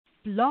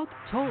Blog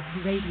Talk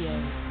Radio.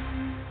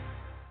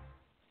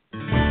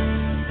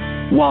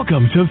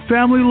 Welcome to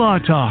Family Law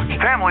Talk.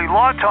 Family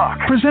Law Talk.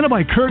 Presented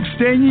by Kirk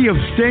Stange of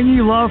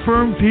Stange Law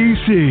Firm,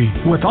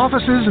 PC, with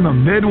offices in the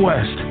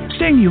Midwest.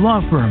 Stange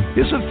Law Firm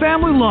is a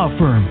family law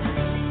firm.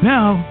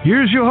 Now,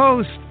 here's your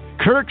host,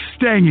 Kirk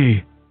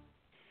Stange.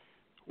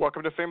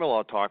 Welcome to Family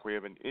Law Talk. We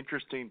have an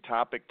interesting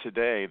topic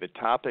today. The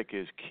topic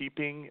is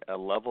keeping a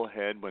level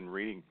head when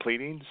reading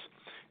pleadings.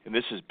 And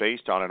this is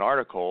based on an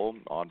article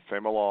on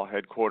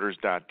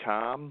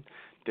familylawheadquarters.com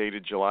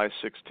dated July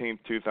 16,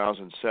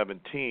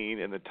 2017.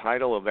 And the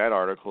title of that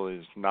article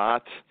is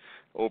Not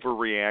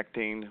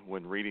Overreacting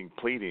When Reading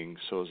Pleadings.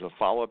 So as a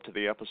follow-up to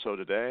the episode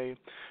today,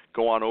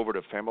 go on over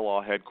to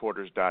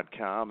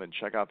familylawheadquarters.com and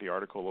check out the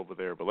article over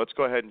there. But let's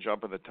go ahead and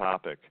jump in the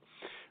topic.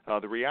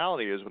 The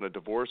reality is when a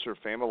divorce or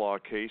family law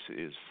case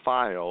is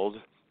filed,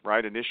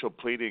 right, initial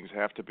pleadings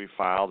have to be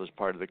filed as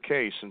part of the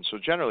case. And so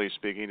generally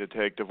speaking, to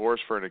take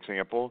divorce for an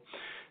example,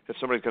 if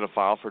somebody's going to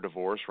file for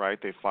divorce, right,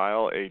 they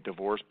file a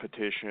divorce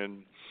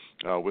petition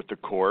with the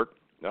court.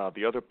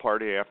 The other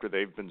party, after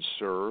they've been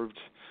served,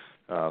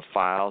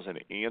 files an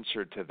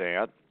answer to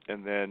that,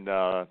 and then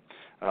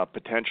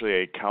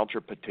potentially a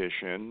counter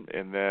petition,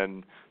 and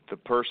then the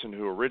person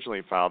who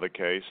originally filed the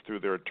case, through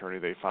their attorney,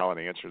 they file an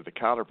answer to the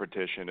counter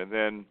petition. And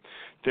then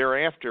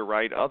thereafter,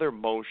 right, other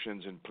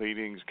motions and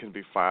pleadings can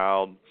be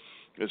filed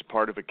as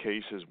part of a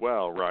case as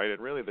well, right?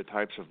 And really the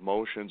types of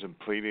motions and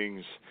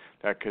pleadings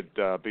that could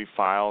be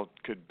filed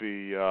could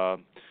be,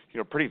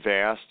 pretty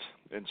vast.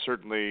 And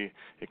certainly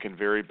it can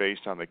vary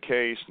based on the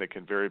case, and it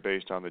can vary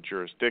based on the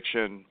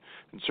jurisdiction,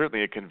 and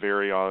certainly it can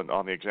vary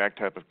on the exact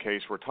type of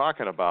case we're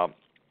talking about.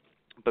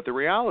 But the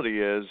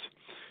reality is,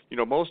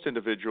 most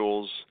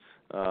individuals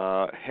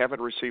haven't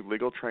received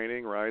legal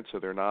training, right? So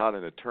they're not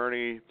an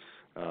attorney,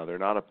 they're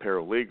not a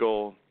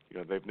paralegal,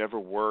 they've never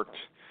worked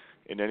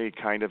in any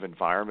kind of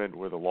environment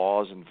where the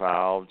law is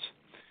involved.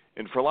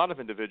 And for a lot of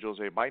individuals,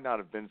 they might not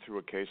have been through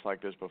a case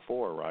like this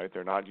before, right?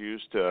 They're not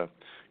used to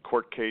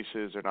court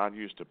cases, they're not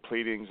used to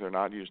pleadings, they're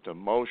not used to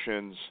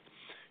motions.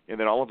 And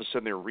then all of a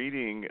sudden they're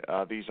reading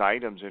these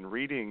items, and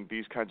reading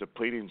these kinds of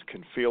pleadings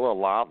can feel a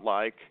lot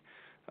like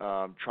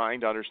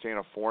trying to understand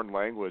a foreign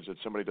language that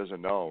somebody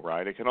doesn't know,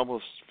 right? It can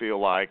almost feel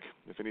like,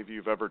 if any of you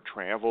have ever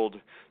traveled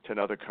to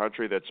another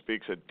country that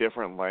speaks a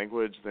different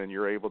language than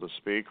you're able to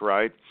speak,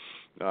 right?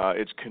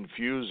 It's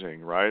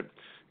confusing, right?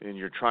 And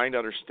you're trying to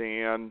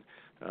understand,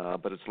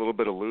 but it's a little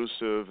bit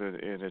elusive,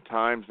 and at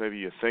times maybe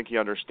you think you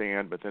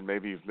understand, but then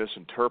maybe you've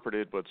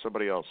misinterpreted what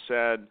somebody else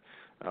said,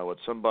 what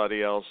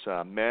somebody else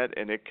meant,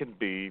 and it can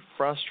be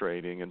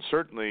frustrating. And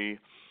certainly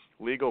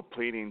legal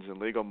pleadings and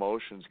legal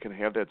motions can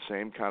have that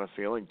same kind of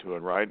feeling to it,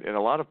 right? And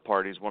a lot of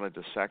parties want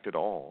to dissect it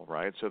all,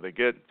 right? So they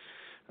get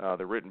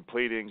the written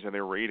pleadings and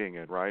they're reading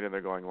it, right? And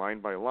they're going line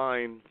by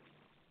line,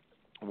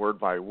 word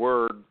by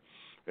word,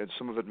 and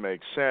some of it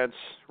makes sense,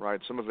 right?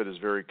 Some of it is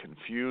very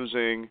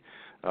confusing.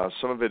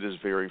 Some of it is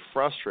very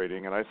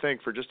frustrating. And I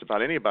think for just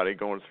about anybody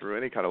going through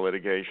any kind of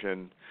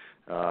litigation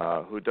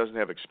who doesn't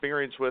have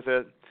experience with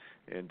it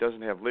and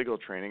doesn't have legal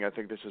training, I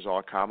think this is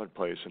all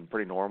commonplace and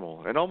pretty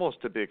normal and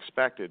almost to be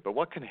expected. But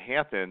what can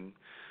happen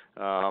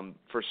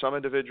for some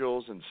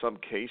individuals in some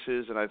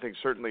cases, and I think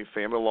certainly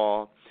family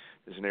law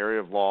is an area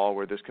of law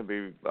where this can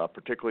be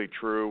particularly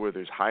true, where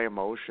there's high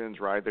emotions,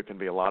 right? There can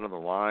be a lot on the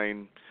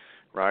line,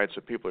 right?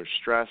 So people are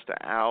stressed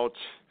out,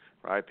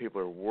 right?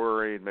 People are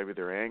worried, maybe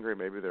they're angry,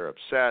 maybe they're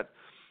upset,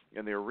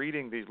 and they're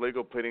reading these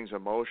legal pleadings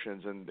and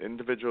motions, and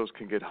individuals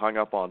can get hung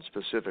up on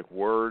specific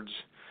words,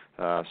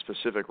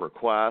 specific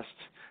requests,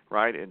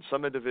 right? And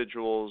some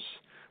individuals,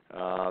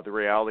 the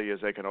reality is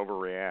they can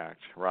overreact,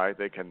 right?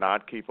 They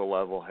cannot keep a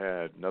level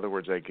head. In other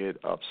words, they get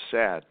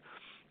upset,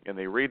 and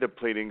they read the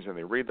pleadings and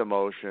they read the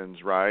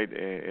motions, right?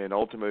 And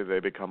ultimately they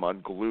become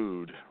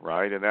unglued,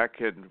 right? And that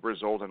can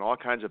result in all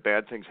kinds of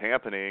bad things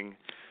happening,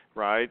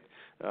 right?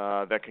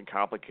 That can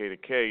complicate a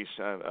case.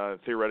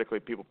 Theoretically,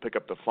 people pick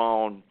up the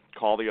phone,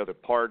 call the other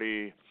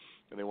party,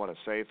 and they want to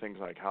say things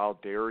like, how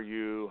dare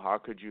you, how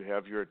could you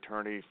have your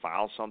attorney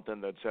file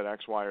something that said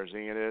X, Y, or Z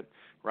in it,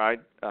 right?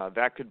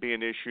 That could be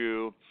an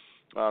issue.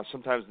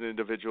 Sometimes an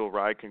individual,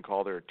 right, can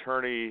call their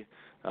attorney,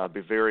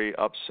 be very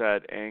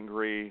upset,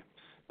 angry,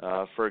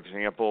 for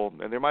example.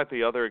 And there might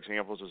be other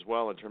examples as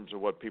well in terms of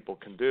what people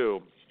can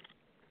do,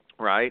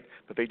 right?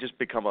 But they just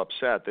become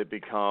upset. They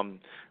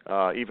become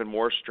even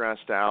more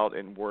stressed out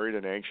and worried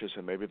and anxious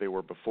than maybe they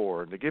were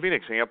before. And to give you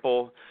an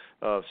example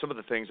of some of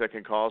the things that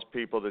can cause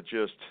people to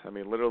just,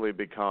 literally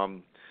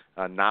become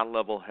not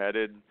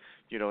level-headed,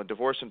 in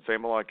divorce and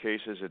family law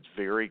cases, it's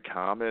very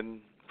common,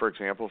 for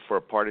example, for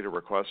a party to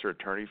request their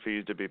attorney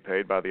fees to be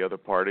paid by the other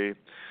party,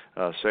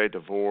 say a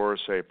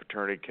divorce, say a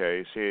paternity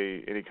case,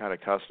 say any kind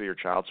of custody or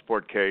child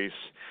support case.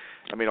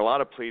 A lot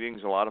of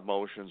pleadings, a lot of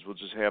motions will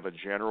just have a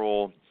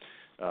general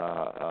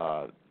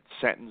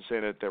sentence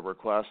in it that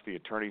requests the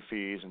attorney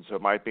fees, and so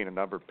it might be in a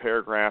numbered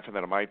paragraph, and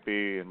then it might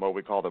be in what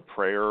we call the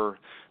prayer,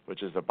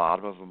 which is the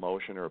bottom of a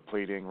motion or a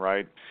pleading,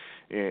 right?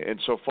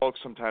 And so folks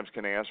sometimes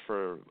can ask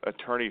for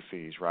attorney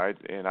fees, right?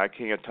 And I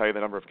can't tell you the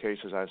number of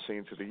cases I've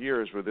seen through the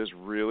years where this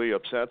really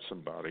upsets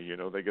somebody.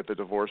 They get the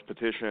divorce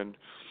petition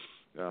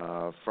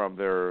from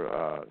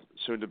their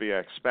soon-to-be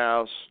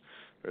ex-spouse,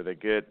 or they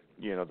get,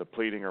 the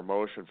pleading or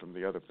motion from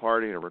the other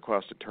party and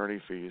request attorney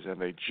fees,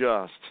 and they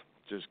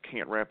just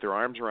can't wrap their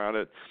arms around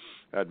it.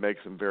 That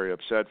makes them very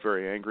upset,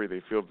 very angry.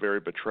 They feel very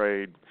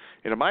betrayed.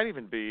 And it might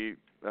even be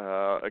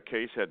a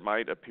case that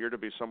might appear to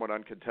be somewhat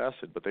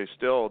uncontested, but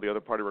the other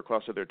party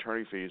requested their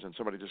attorney fees, and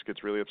somebody just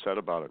gets really upset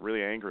about it,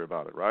 really angry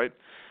about it, right?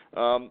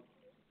 And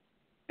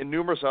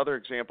numerous other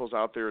examples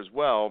out there as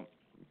well.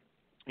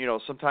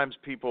 Sometimes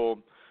people,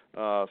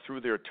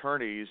 through their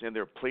attorneys and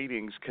their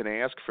pleadings, can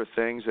ask for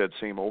things that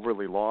seem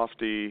overly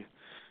lofty,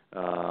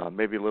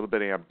 maybe a little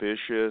bit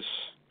ambitious.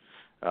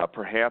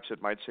 Perhaps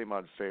it might seem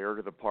unfair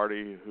to the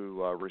party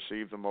who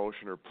received the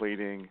motion or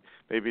pleading.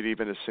 Maybe it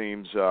even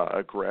seems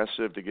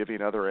aggressive, to give you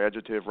another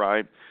adjective,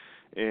 right?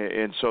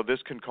 And so this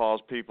can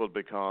cause people to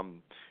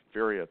become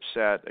very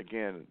upset,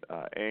 again,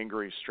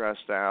 angry,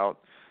 stressed out.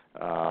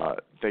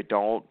 They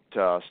don't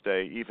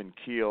stay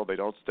even-keeled. They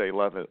don't stay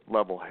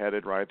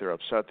level-headed, right? They're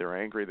upset.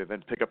 They're angry. They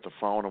then pick up the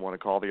phone and want to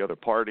call the other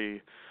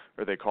party,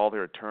 or they call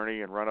their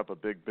attorney and run up a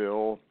big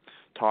bill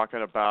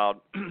talking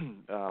about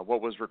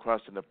what was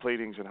requested in the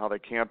pleadings and how they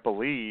can't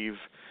believe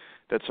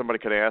that somebody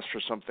could ask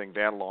for something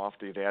that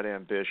lofty, that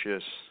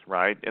ambitious,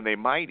 right? And they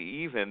might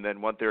even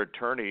then want their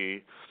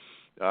attorney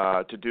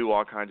to do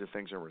all kinds of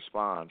things in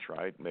response,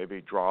 right?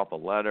 Maybe draw up a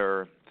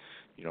letter,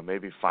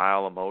 maybe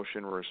file a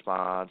motion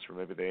response, or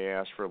maybe they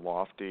ask for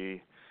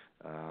lofty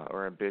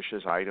or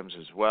ambitious items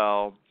as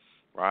well,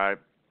 right?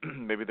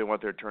 Maybe they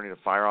want their attorney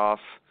to fire off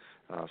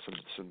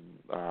some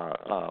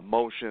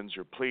motions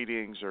or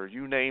pleadings or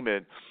you name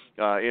it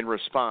in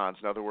response.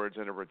 In other words,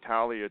 in a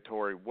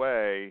retaliatory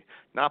way,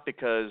 not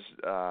because,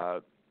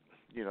 on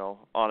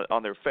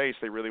their face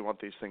they really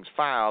want these things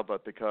filed,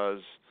 but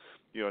because,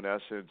 in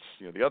essence,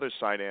 the other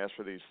side asked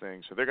for these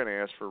things, so they're going to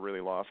ask for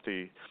really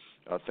lofty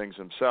things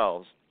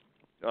themselves.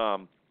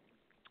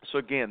 So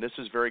again, this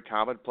is very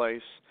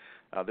commonplace.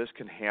 This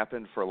can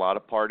happen for a lot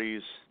of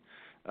parties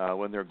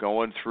when they're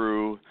going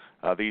through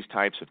these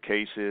types of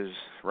cases,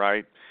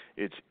 right?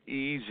 It's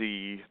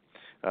easy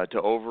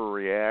to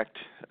overreact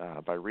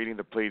by reading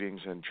the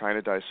pleadings and trying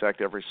to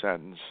dissect every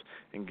sentence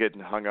and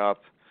getting hung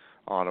up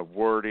on a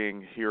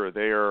wording here or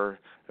there,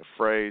 a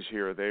phrase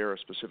here or there, a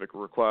specific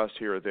request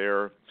here or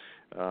there,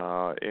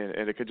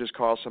 and it could just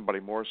cause somebody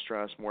more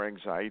stress, more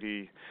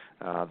anxiety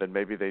than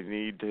maybe they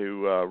need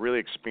to really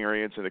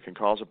experience, and it can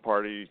cause a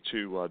party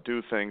to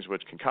do things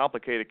which can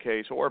complicate a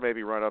case or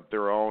maybe run up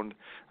their own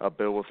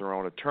bill with their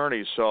own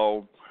attorney.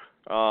 So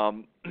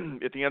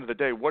at the end of the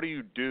day, what do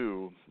you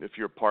do if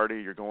you're a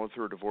party, you're going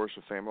through a divorce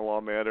or family law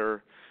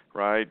matter,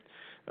 right?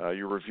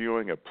 You're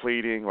reviewing a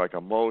pleading like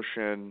a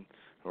motion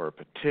or a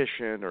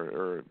petition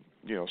or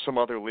some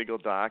other legal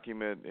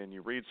document, and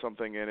you read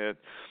something in it,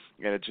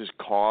 and it just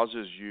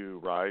causes you,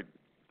 right,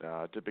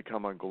 to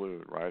become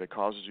unglued, right? It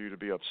causes you to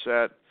be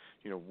upset.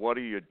 What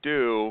do you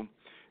do?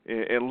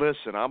 And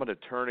listen, I'm an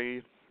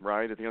attorney,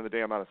 right? At the end of the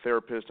day, I'm not a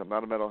therapist. I'm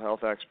not a mental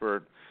health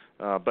expert.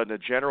 But in a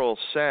general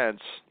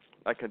sense,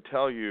 I can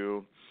tell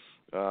you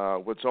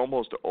what's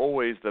almost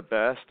always the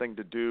best thing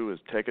to do is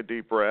take a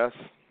deep breath,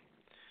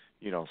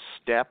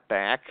 step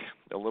back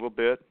a little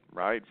bit,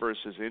 right,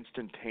 versus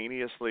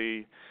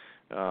instantaneously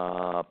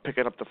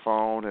picking up the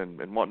phone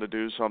and wanting to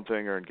do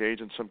something or engage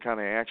in some kind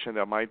of action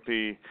that might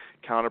be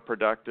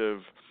counterproductive.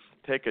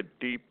 Take a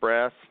deep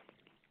breath,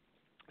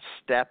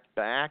 step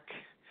back,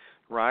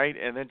 right,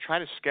 and then try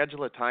to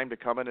schedule a time to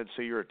come in and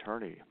see your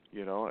attorney,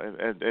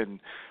 and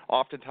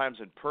oftentimes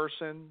in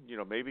person,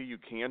 maybe you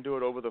can do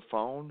it over the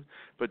phone,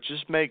 but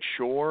just make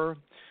sure,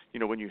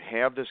 when you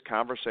have this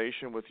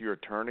conversation with your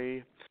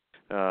attorney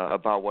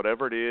about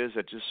whatever it is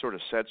that just sort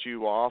of sets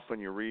you off when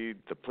you read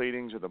the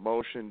pleadings or the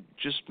motion,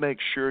 just make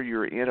sure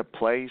you're in a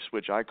place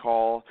which I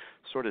call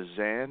sort of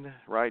zen,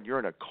 right? You're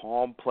in a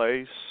calm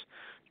place.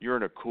 You're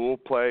in a cool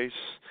place.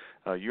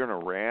 You're in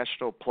a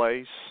rational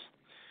place.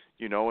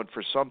 And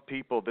for some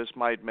people, this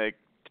might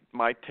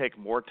take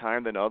more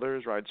time than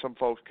others, right? Some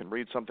folks can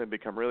read something,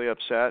 become really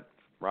upset,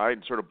 right,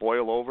 and sort of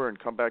boil over and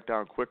come back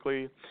down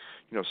quickly.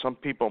 Some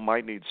people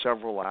might need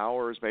several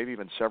hours, maybe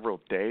even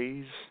several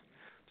days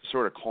to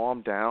sort of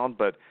calm down,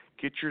 but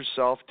get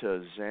yourself to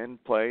a zen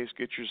place,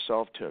 get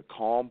yourself to a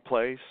calm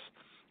place,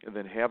 and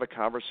then have a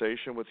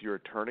conversation with your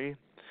attorney.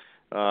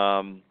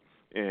 And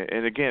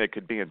again, it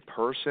could be in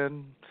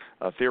person.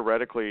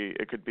 Theoretically,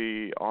 it could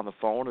be on the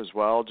phone as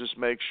well. Just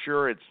make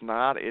sure it's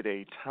not at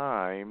a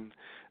time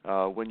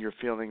when you're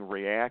feeling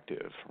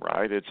reactive,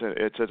 right?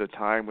 It's at a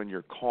time when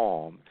you're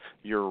calm,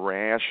 you're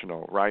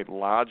rational, right?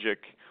 Logic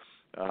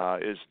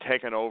is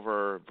taken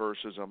over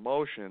versus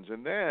emotions.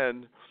 And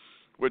then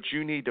what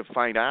you need to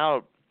find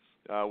out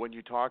when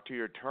you talk to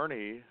your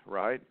attorney,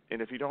 right?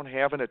 And if you don't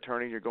have an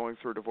attorney, you're going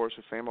through a divorce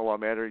or family law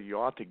matter, you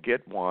ought to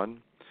get one,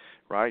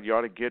 right? You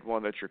ought to get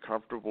one that you're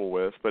comfortable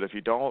with. But if you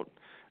don't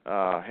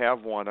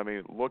have one,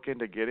 look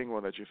into getting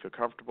one that you feel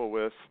comfortable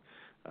with.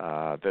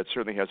 that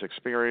certainly has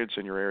experience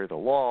in your area of the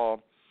law.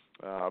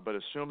 But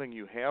assuming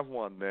you have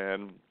one,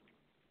 then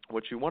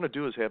what you want to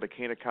do is have a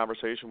candid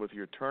conversation with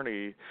your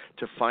attorney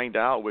to find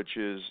out, which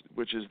is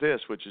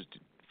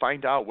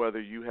find out whether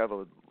you have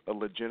a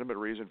legitimate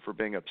reason for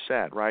being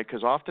upset, right?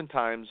 Because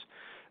oftentimes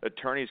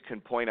attorneys can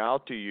point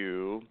out to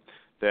you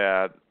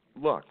that,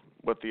 look,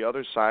 what the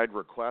other side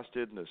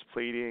requested in this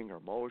pleading or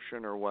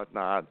motion or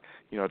whatnot,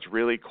 it's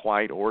really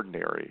quite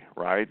ordinary,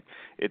 right?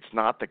 It's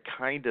not the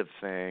kind of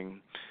thing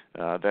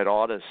that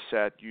ought to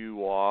set you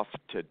off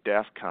to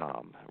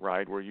DEFCON,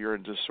 right, where you're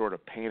in just sort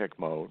of panic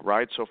mode,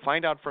 right? So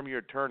find out from your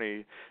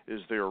attorney,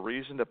 is there a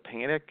reason to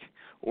panic,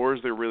 or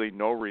is there really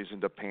no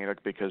reason to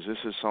panic because this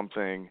is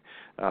something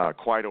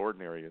quite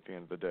ordinary at the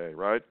end of the day,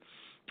 right?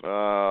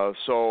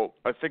 So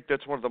I think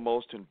that's one of the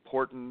most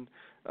important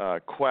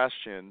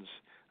questions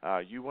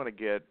you want to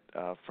get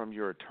from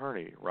your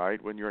attorney,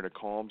 right, when you're in a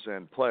calm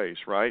zen place,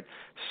 right?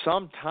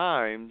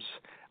 Sometimes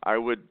I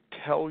would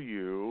tell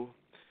you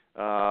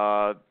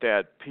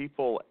that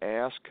people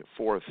ask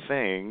for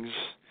things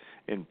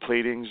in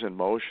pleadings and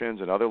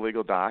motions and other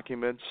legal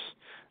documents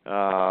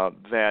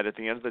that at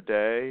the end of the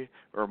day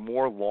are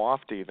more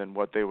lofty than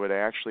what they would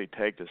actually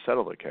take to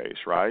settle the case,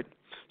 right?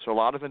 So a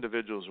lot of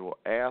individuals will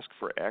ask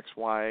for X,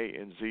 Y,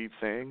 and Z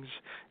things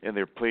in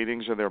their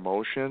pleadings and their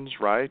motions,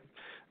 right?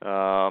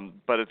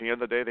 But at the end of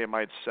the day, they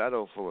might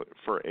settle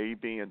for A,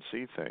 B, and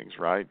C things,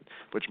 right?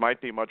 Which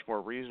might be much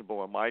more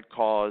reasonable and might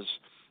cause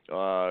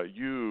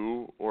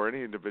you or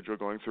any individual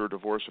going through a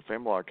divorce or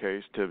family law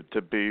case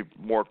to be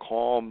more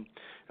calm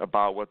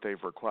about what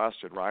they've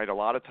requested, right? A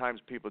lot of times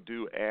people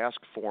do ask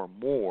for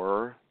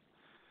more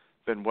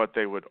than what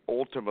they would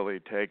ultimately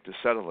take to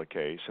settle the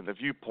case. And the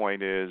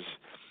viewpoint is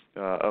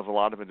of a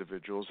lot of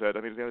individuals that,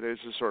 at the end of the day,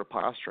 it's just sort of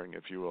posturing,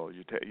 if you will.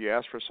 You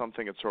ask for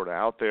something that's sort of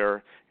out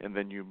there, and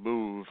then you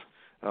move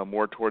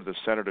more toward the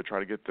center to try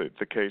to get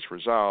the case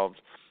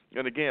resolved.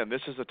 And again,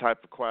 this is the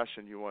type of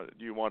question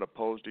you want to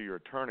pose to your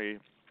attorney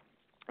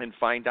and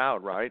find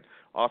out, right?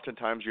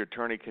 Oftentimes your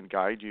attorney can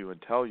guide you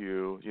and tell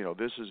you,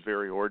 this is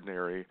very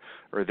ordinary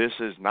or this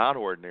is not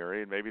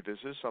ordinary, and maybe this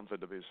is something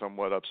to be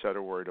somewhat upset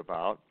or worried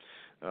about.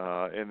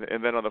 And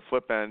then on the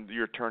flip end,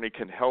 your attorney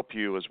can help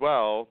you as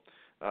well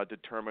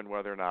determine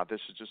whether or not this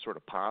is just sort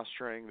of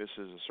posturing, this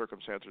is a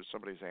circumstance where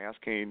somebody's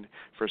asking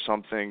for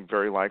something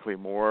very likely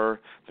more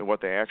than what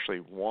they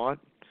actually want,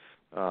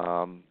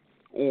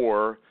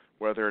 or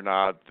whether or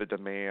not the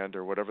demand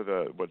or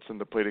what's in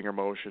the pleading or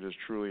motion is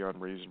truly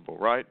unreasonable,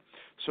 right?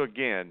 So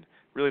again,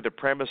 really the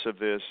premise of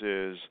this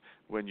is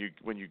when you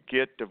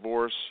get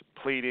divorce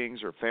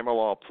pleadings or family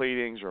law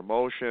pleadings or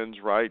motions,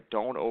 right,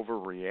 don't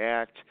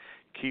overreact,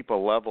 keep a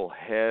level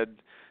head,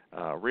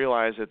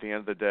 realize at the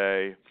end of the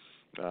day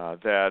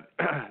that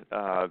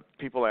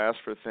people ask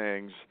for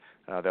things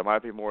that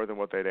might be more than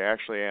what they'd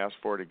actually ask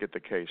for to get the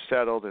case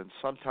settled, and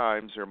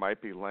sometimes there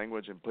might be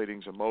language in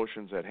pleadings and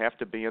motions that have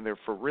to be in there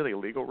for really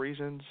legal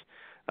reasons,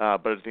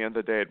 but at the end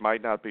of the day, it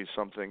might not be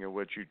something in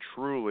which you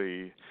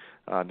truly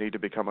need to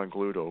become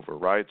unglued over,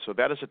 right? So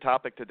that is a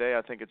topic today.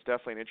 I think it's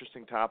definitely an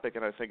interesting topic,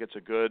 and I think it's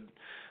a good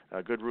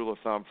rule of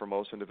thumb for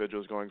most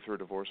individuals going through a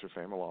divorce or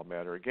family law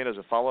matter. Again, as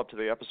a follow-up to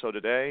the episode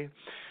today,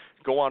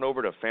 go on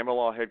over to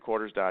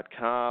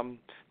familylawheadquarters.com.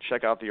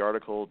 Check out the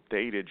article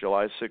dated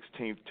July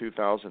 16th,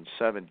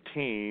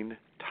 2017,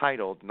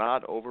 titled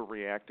Not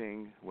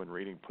Overreacting When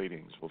Reading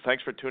Pleadings. Well,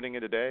 thanks for tuning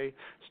in today.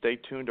 Stay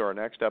tuned to our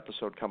next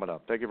episode coming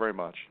up. Thank you very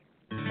much.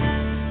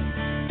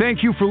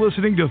 Thank you for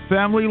listening to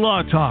Family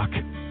Law Talk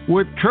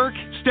with Kirk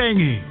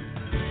Stange.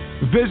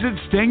 Visit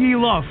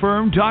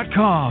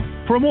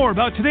StangeLawFirm.com for more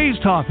about today's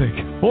topic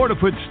or to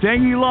put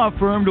Stange Law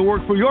Firm to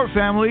work for your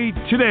family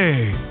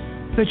today.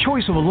 The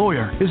choice of a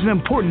lawyer is an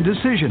important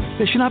decision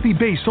that should not be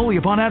based solely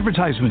upon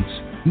advertisements.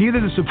 Neither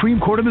the Supreme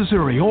Court of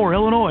Missouri or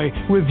Illinois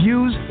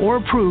reviews or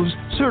approves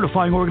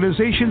certifying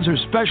organizations or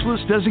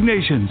specialist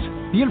designations.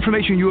 The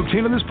information you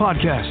obtain on this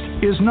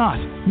podcast is not,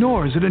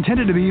 nor is it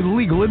intended to be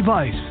legal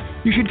advice.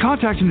 You should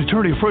contact an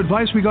attorney for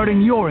advice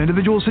regarding your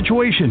individual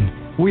situation.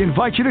 We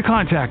invite you to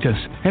contact us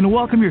and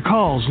welcome your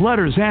calls,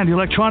 letters, and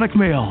electronic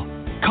mail.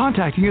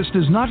 Contacting us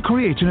does not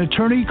create an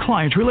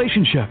attorney-client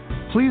relationship.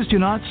 Please do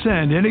not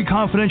send any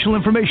confidential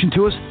information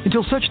to us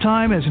until such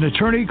time as an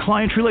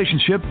attorney-client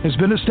relationship has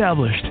been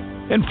established.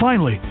 And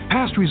finally,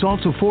 past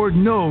results afford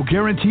no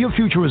guarantee of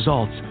future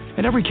results,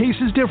 and every case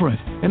is different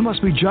and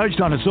must be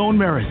judged on its own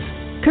merits.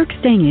 Kirk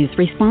Stange is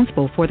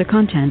responsible for the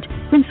content.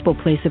 Principal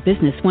place of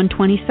business,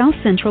 120 South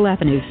Central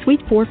Avenue,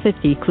 Suite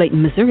 450,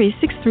 Clayton, Missouri,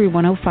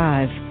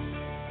 63105.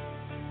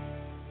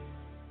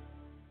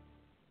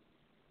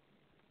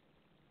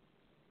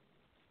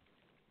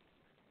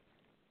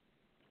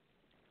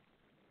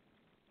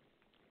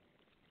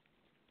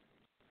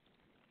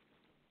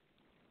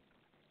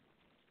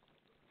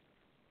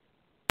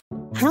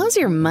 How's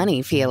your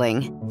money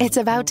feeling? It's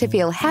about to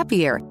feel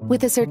happier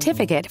with a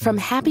certificate from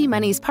Happy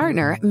Money's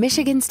partner,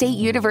 Michigan State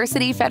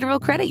University Federal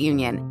Credit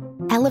Union.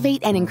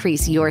 Elevate and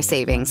increase your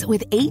savings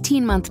with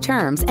 18-month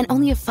terms and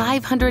only a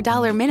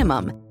 $500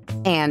 minimum.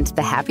 And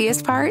the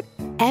happiest part?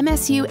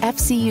 MSU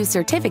FCU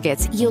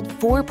certificates yield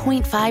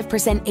 4.5%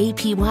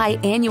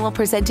 APY annual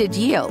percentage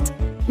yield.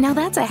 Now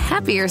that's a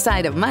happier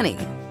side of money.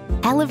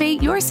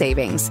 Elevate your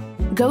savings.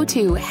 Go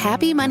to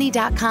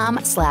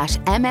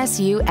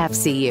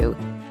happymoney.com/MSUFCU.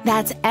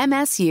 That's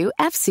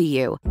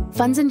MSUFCU.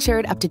 Funds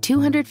insured up to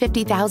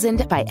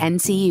 $250,000 by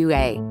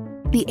NCUA.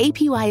 The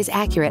APY is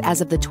accurate as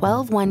of the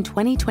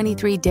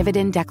 12/1/2023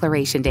 dividend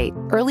declaration date.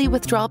 Early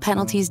withdrawal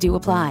penalties do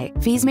apply.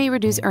 Fees may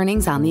reduce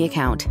earnings on the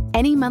account.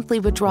 Any monthly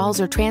withdrawals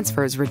or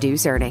transfers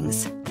reduce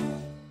earnings.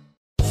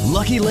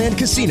 Lucky Land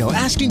Casino,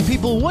 asking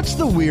people, what's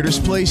the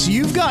weirdest place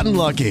you've gotten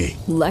lucky?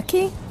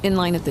 Lucky? In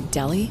line at the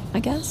deli, I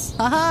guess?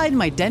 Aha, in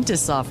my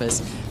dentist's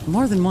office.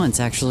 More than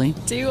once, actually.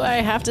 Do I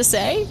have to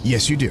say?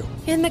 Yes, you do.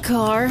 In the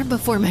car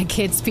before my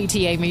kids'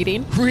 PTA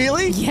meeting.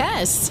 Really?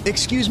 Yes.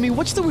 Excuse me,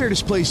 what's the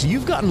weirdest place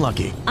you've gotten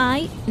lucky?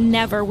 I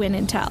never win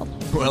and tell.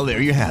 Well, there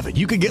you have it.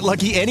 You can get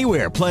lucky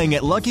anywhere, playing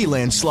at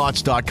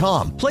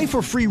LuckyLandSlots.com. Play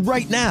for free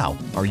right now.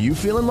 Are you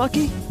feeling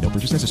lucky? No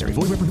purchase necessary.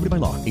 Void where prohibited by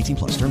law.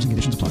 18+. Terms and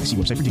conditions apply. See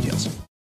website for details.